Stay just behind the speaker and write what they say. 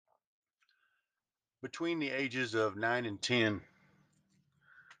Between the ages of 9 and 10,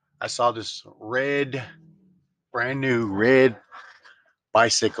 I saw this brand new red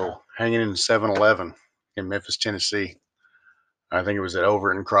bicycle hanging in 7-Eleven in Memphis, Tennessee. I think it was at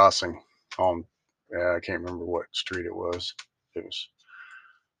Overton Crossing on, I can't remember what street it was. It was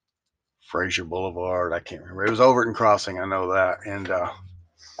Fraser Boulevard. I can't remember. It was Overton Crossing. I know that. And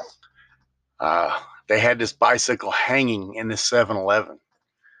they had this bicycle hanging in this 7-Eleven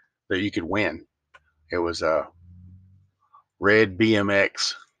that you could win. It was a red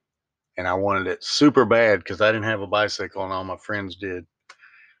BMX, and I wanted it super bad because I didn't have a bicycle and all my friends did,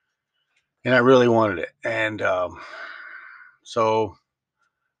 and I really wanted it. And so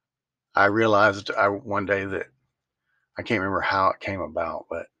I realized one day that I can't remember how it came about,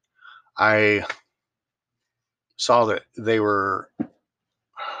 but I saw that they were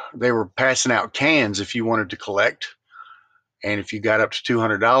passing out cans if you wanted to collect, and if you got up to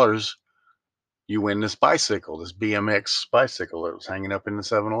 $200, you win this bicycle, this BMX bicycle that was hanging up in the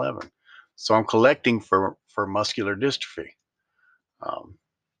 7-Eleven. So I'm collecting for muscular dystrophy. Um,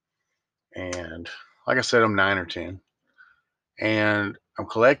 and like I said, I'm 9 or 10, and I'm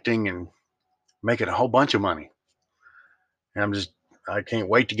collecting and making a whole bunch of money. And I can't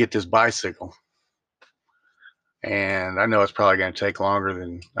wait to get this bicycle. And I know it's probably going to take longer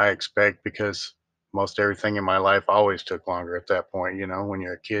than I expect because most everything in my life always took longer at that point. You know, when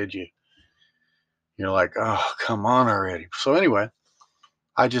you're a kid, you're like, oh, come on already. So anyway,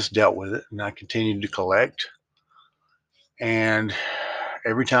 I just dealt with it and I continued to collect. And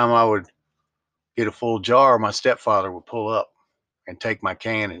every time I would get a full jar, my stepfather would pull up and take my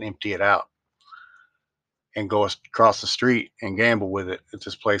can and empty it out and go across the street and gamble with it at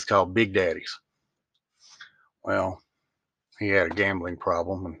this place called Big Daddy's. Well, he had a gambling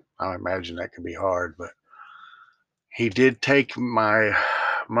problem, and I imagine that could be hard, but he did take my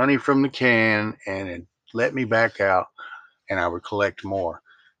money from the can and let me back out, and I would collect more.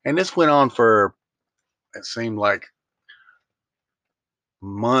 And this went on for, it seemed like,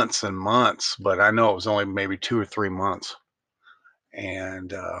 months and months, but I know it was only maybe 2 or 3 months.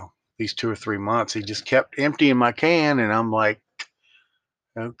 And these 2 or 3 months, he just kept emptying my can, and I'm like,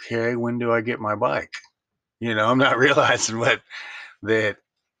 okay, when do I get my bike? I'm not realizing what that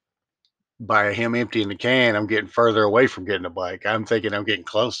by him emptying the can, I'm getting further away from getting a bike. I'm thinking I'm getting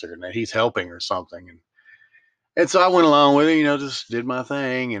closer and that he's helping or something. And so I went along with it, just did my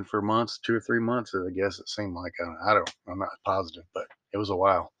thing. And for months, 2 or 3 months, I guess it seemed like, I'm not positive, but it was a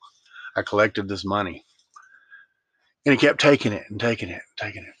while. I collected this money, and he kept taking it and taking it and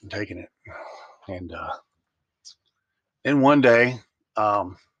taking it and taking it. And then one day,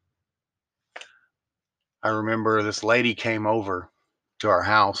 um, I remember this lady came over to our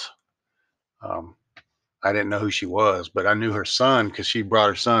house. Um, I didn't know who she was, but I knew her son because she brought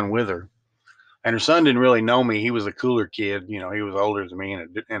her son with her. And her son didn't really know me. He was a cooler kid. He was older than me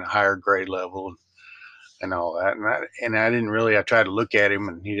in a higher grade level and all that. And I didn't really, I tried to look at him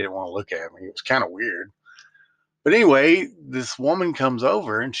and he didn't want to look at me. It was kind of weird. But anyway, this woman comes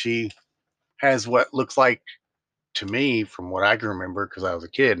over and she has what looks like to me, from what I can remember, because I was a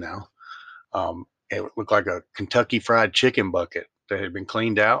kid now, it looked like a Kentucky Fried Chicken bucket that had been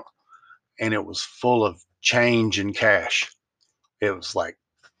cleaned out, and it was full of change and cash. It was like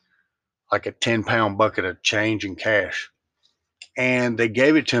a 10-pound bucket of change and cash. And they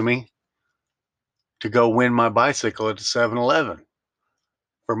gave it to me to go win my bicycle at the 7-Eleven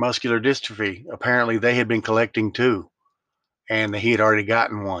for muscular dystrophy. Apparently, they had been collecting too, and he had already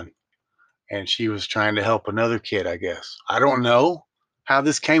gotten one. And she was trying to help another kid, I guess. I don't know how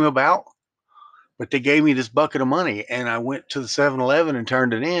this came about, but they gave me this bucket of money, and I went to the 7-Eleven and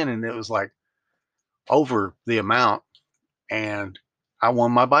turned it in, and it was like over the amount, and I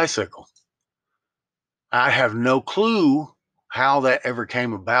won my bicycle. I have no clue how that ever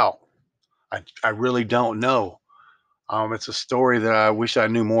came about. I really don't know. It's a story that I wish I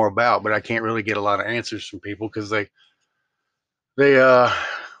knew more about, but I can't really get a lot of answers from people because they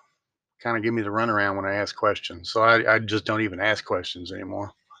kind of give me the runaround when I ask questions. So I just don't even ask questions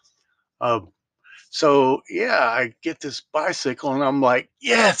anymore. Uh, so yeah, I get this bicycle and I'm like,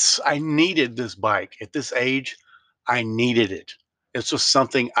 yes, I needed this bike at this age. I needed it. It's just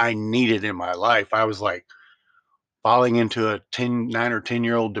something I needed in my life. I was like falling into a 9 or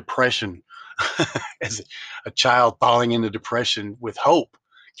 10-year-old depression as a child, falling into depression with hope,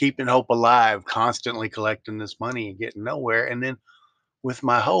 keeping hope alive, constantly collecting this money and getting nowhere. And then with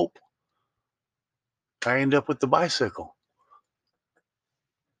my hope, I end up with the bicycle.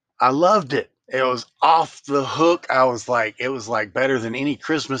 I loved it. It was off the hook. It was like better than any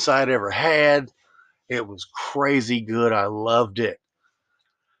Christmas I'd ever had. It was crazy good. I loved it.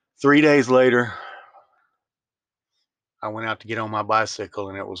 3 days later, I went out to get on my bicycle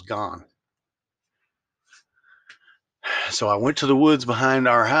and it was gone. So I went to the woods behind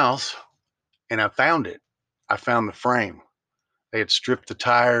our house and I found it. I found the frame. They had stripped the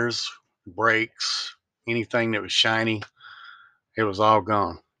tires, brakes, anything that was shiny. It was all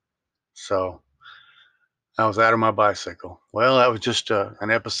gone. So I was out of my bicycle. Well, that was just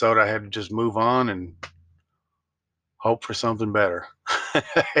an episode. I had to just move on and hope for something better.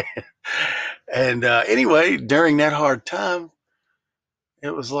 And anyway, during that hard time,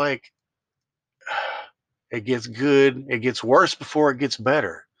 it was like it gets good, it gets worse before it gets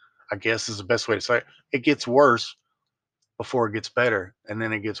better. I guess is the best way to say it. It gets worse before it gets better, and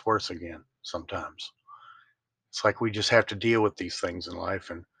then it gets worse again sometimes. It's like we just have to deal with these things in life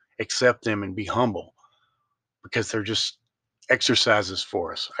and accept them and be humble because they're just exercises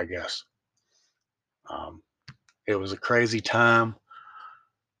for us, I guess. Um, it was a crazy time,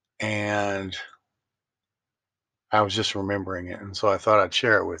 and I was just remembering it, and so I thought I'd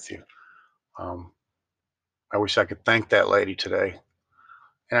share it with you. Um, I wish I could thank that lady today,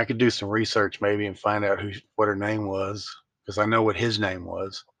 and I could do some research maybe and find out what her name was because I know what his name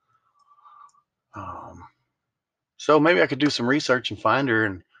was. Um, so maybe I could do some research and find her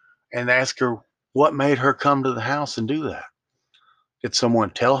and ask her what made her come to the house and do that. Did someone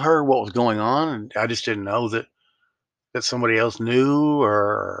tell her what was going on, and I just didn't know that somebody else knew,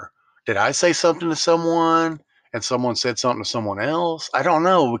 or did I say something to someone and someone said something to someone else? I don't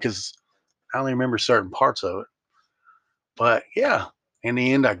know because I only remember certain parts of it. But yeah, in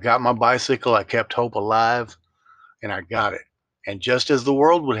the end, I got my bicycle. I kept hope alive and I got it. And just as the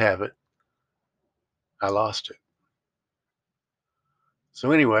world would have it, I lost it.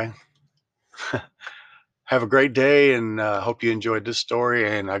 So, anyway, have a great day and hope you enjoyed this story.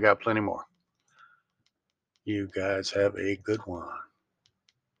 And I got plenty more. You guys have a good one.